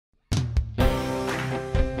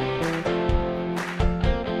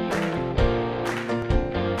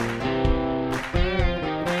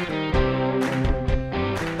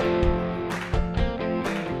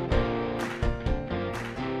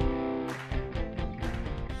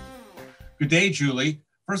Good day, Julie.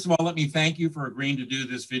 First of all, let me thank you for agreeing to do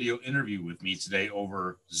this video interview with me today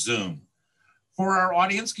over Zoom. For our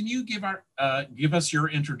audience, can you give us your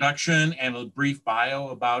introduction and a brief bio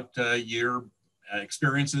about your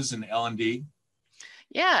experiences in L&D?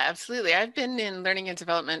 Yeah, absolutely. I've been in learning and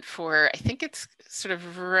development for, I think it's sort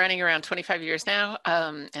of running around 25 years now.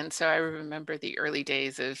 And so I remember the early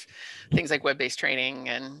days of things like web-based training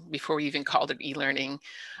and before we even called it e-learning.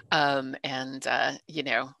 You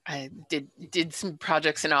know, I did some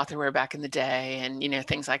projects in authorware back in the day and, you know,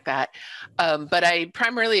 things like that. But I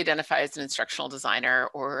primarily identify as an instructional designer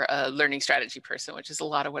or a learning strategy person, which is a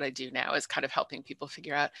lot of what I do now, is kind of helping people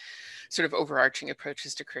figure out sort of overarching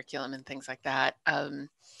approaches to curriculum and things like that.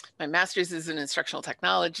 My master's is in instructional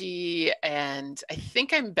technology, and I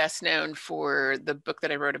think I'm best known for the book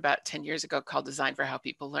that I wrote about 10 years ago called Design for How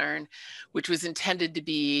People Learn, which was intended to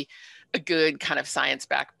be a good kind of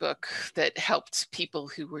science-backed book that helped people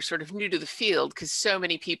who were sort of new to the field, because so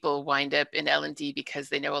many people wind up in L&D because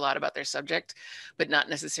they know a lot about their subject, but not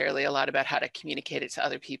necessarily a lot about how to communicate it to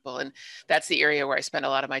other people. And that's the area where I spend a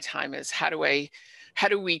lot of my time, is how do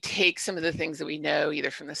we take some of the things that we know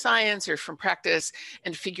either from the science or from practice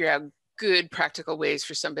and figure out good practical ways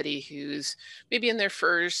for somebody who's maybe in their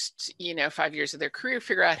first, 5 years of their career,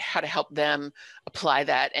 figure out how to help them apply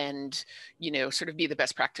that and, sort of be the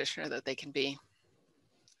best practitioner that they can be.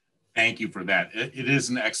 Thank you for that. It is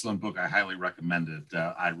an excellent book. I highly recommend it.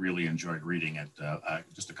 I really enjoyed reading it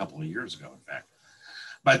just a couple of years ago, in fact.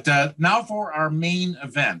 But now for our main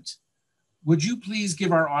event. Would you please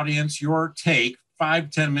give our audience your take,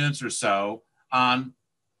 5-10 minutes or so, on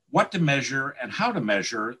what to measure and how to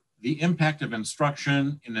measure the impact of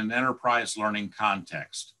instruction in an enterprise learning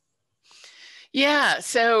context? Yeah,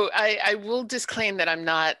 so I will disclaim that I'm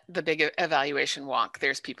not the big evaluation wonk.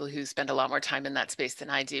 There's people who spend a lot more time in that space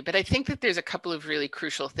than I do, but I think that there's a couple of really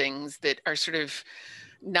crucial things that are sort of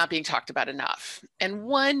not being talked about enough. And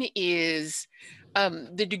one is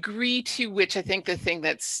the degree to which I think the thing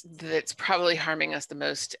that's probably harming us the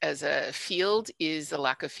most as a field is the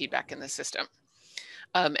lack of feedback in the system.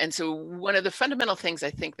 And so one of the fundamental things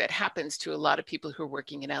I think that happens to a lot of people who are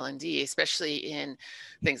working in L&D, especially in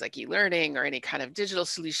things like e-learning or any kind of digital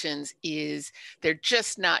solutions, is they're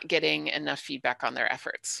just not getting enough feedback on their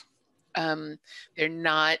efforts. They're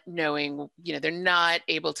not knowing, they're not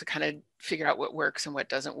able to kind of figure out what works and what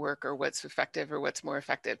doesn't work, or what's effective or what's more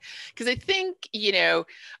effective. Because I think,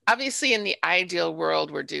 obviously in the ideal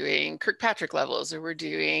world, we're doing Kirkpatrick levels, or we're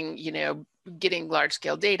doing, getting large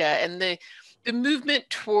scale data, and the movement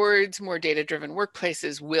towards more data-driven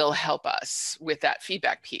workplaces will help us with that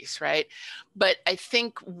feedback piece, right? But I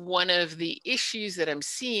think one of the issues that I'm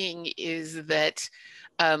seeing is that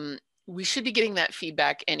we should be getting that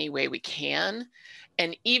feedback any way we can.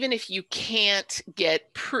 And even if you can't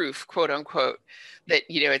get proof, quote unquote, that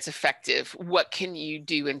it's effective, what can you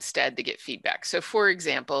do instead to get feedback? So for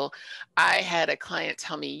example, I had a client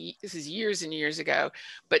tell me, this is years and years ago,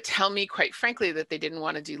 but tell me quite frankly that they didn't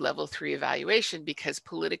want to do level 3 evaluation because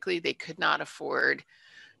politically they could not afford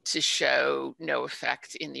to show no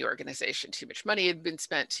effect in the organization. Too much money had been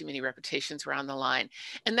spent, too many reputations were on the line.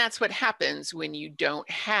 And that's what happens when you don't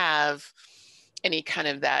have any kind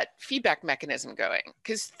of that feedback mechanism going.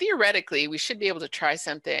 Because theoretically, we should be able to try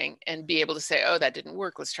something and be able to say, oh, that didn't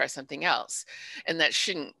work, let's try something else. And that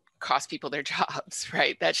shouldn't cost people their jobs,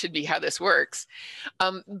 right? That should be how this works.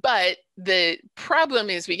 But the problem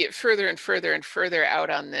is we get further and further and further out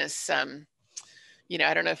on this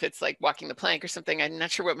I don't know if it's like walking the plank or something. I'm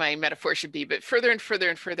not sure what my metaphor should be, but further and further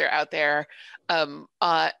and further out there on,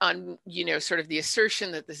 sort of the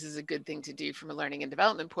assertion that this is a good thing to do from a learning and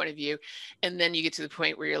development point of view. And then you get to the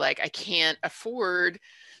point where you're like, I can't afford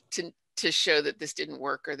to show that this didn't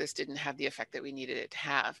work or this didn't have the effect that we needed it to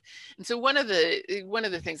have. And so one of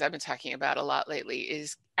the things I've been talking about a lot lately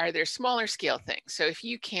is, are there smaller scale things? So if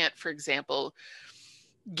you can't, for example,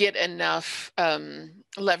 get enough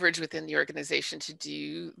leverage within the organization to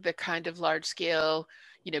do the kind of large scale,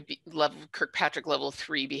 Kirkpatrick level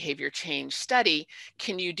 3 behavior change study,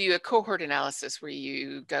 can you do a cohort analysis where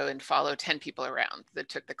you go and follow 10 people around that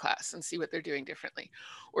took the class and see what they're doing differently?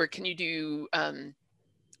 Or can you do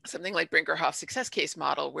something like Brinkerhoff's success case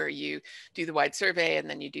model, where you do the wide survey and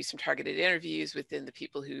then you do some targeted interviews within the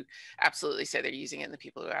people who absolutely say they're using it and the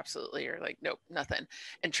people who absolutely are like, nope, nothing,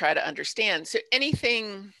 and try to understand. So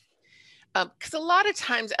anything, because a lot of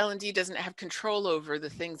times L&D doesn't have control over the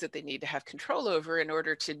things that they need to have control over in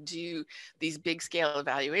order to do these big scale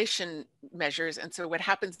evaluation measures. And so what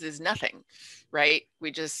happens is nothing, right? We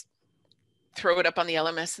just throw it up on the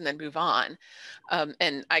LMS and then move on.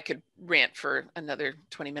 And I could rant for another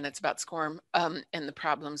 20 minutes about SCORM and the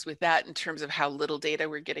problems with that in terms of how little data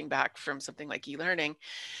we're getting back from something like e-learning.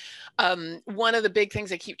 One of the big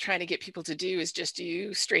things I keep trying to get people to do is just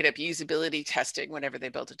do straight up usability testing whenever they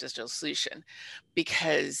build a digital solution,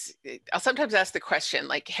 because I'll sometimes ask the question,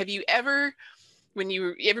 like, have you ever,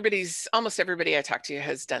 almost everybody I talk to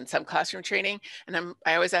has done some classroom training. And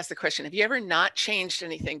I always ask the question, have you ever not changed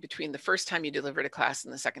anything between the first time you delivered a class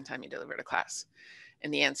and the second time you delivered a class?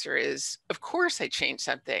 And the answer is, of course I changed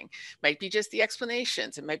something. Might be just the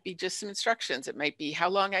explanations. It might be just some instructions. It might be how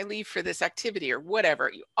long I leave for this activity or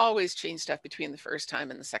whatever. You always change stuff between the first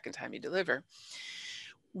time and the second time you deliver.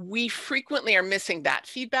 We frequently are missing that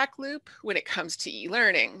feedback loop when it comes to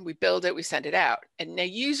e-learning. We build it, we send it out. And now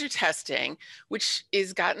user testing, which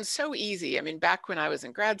is gotten so easy. I mean, back when I was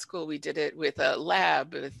in grad school, we did it with a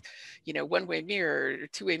lab with, one-way mirror,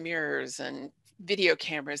 two-way mirrors and video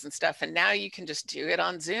cameras and stuff. And now you can just do it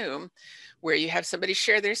on Zoom, where you have somebody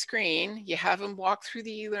share their screen, you have them walk through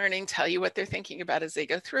the e-learning, tell you what they're thinking about as they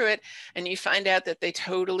go through it. And you find out that they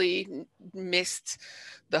totally missed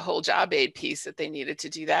the whole job aid piece, that they needed to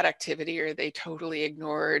do that activity, or they totally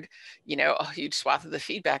ignored, a huge swath of the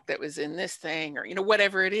feedback that was in this thing, or,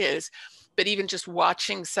 whatever it is. But even just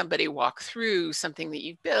watching somebody walk through something that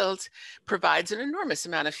you've built provides an enormous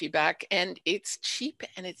amount of feedback, and it's cheap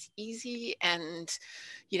and it's easy. And,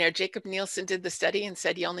 Jacob Nielsen did the study and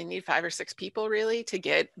said you only need 5 or 6 people really to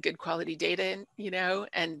get good quality data,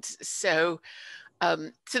 and so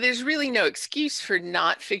there's really no excuse for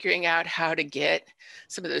not figuring out how to get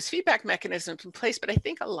some of those feedback mechanisms in place. But I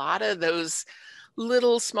think a lot of those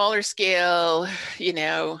little smaller scale, like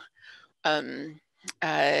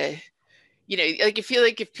I feel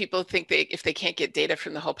like if people think if they can't get data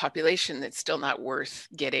from the whole population, it's still not worth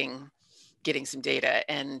getting some data.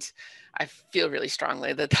 And I feel really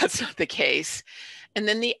strongly that that's not the case. And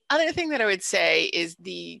then the other thing that I would say is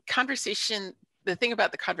the thing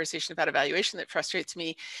about the conversation about evaluation that frustrates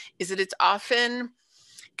me is that it's often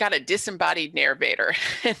got a disembodied narrator.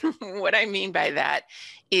 And what I mean by that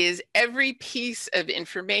is every piece of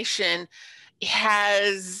information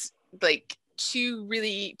has like 2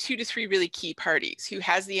 to 3 really key parties. Who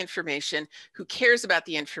has the information, who cares about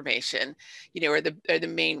the information, are the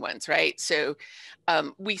main ones, right? So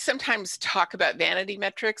we sometimes talk about vanity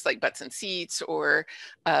metrics like butts and seats, or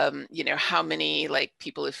how many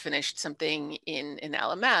people have finished something in an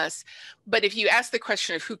LMS. But if you ask the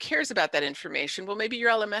question of who cares about that information, well, maybe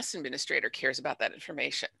your LMS administrator cares about that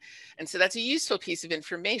information. And so that's a useful piece of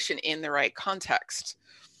information in the right context.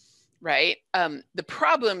 Right. The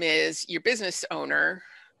problem is your business owner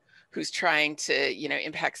who's trying to,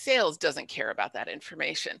 impact sales doesn't care about that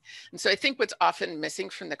information. And so I think what's often missing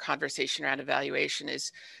from the conversation around evaluation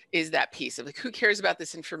is that piece of who cares about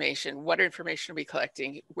this information? What information are we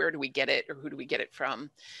collecting? Where do we get it, or who do we get it from?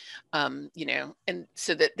 And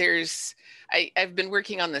so that I've been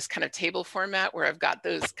working on this kind of table format where I've got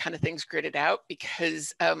those kind of things gridded out,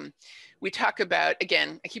 because we talk about,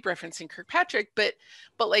 again, I keep referencing Kirkpatrick, but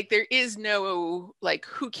there is no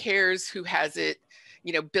who cares, who has it,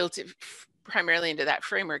 built it primarily into that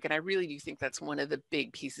framework. And I really do think that's one of the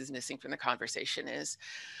big pieces missing from the conversation is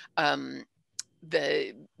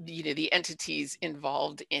the entities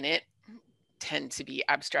involved in it tend to be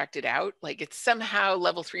abstracted out. It's somehow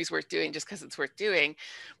level 3 is worth doing just because it's worth doing,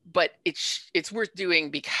 but it's worth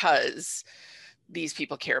doing because these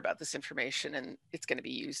people care about this information and it's going to be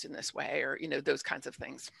used in this way, or those kinds of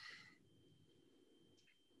things.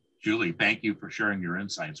 Julie, thank you for sharing your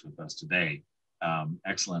insights with us today.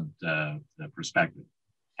 Excellent perspective.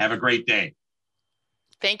 Have a great day.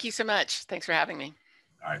 Thank you so much. Thanks for having me.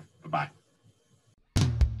 All right. Bye-bye.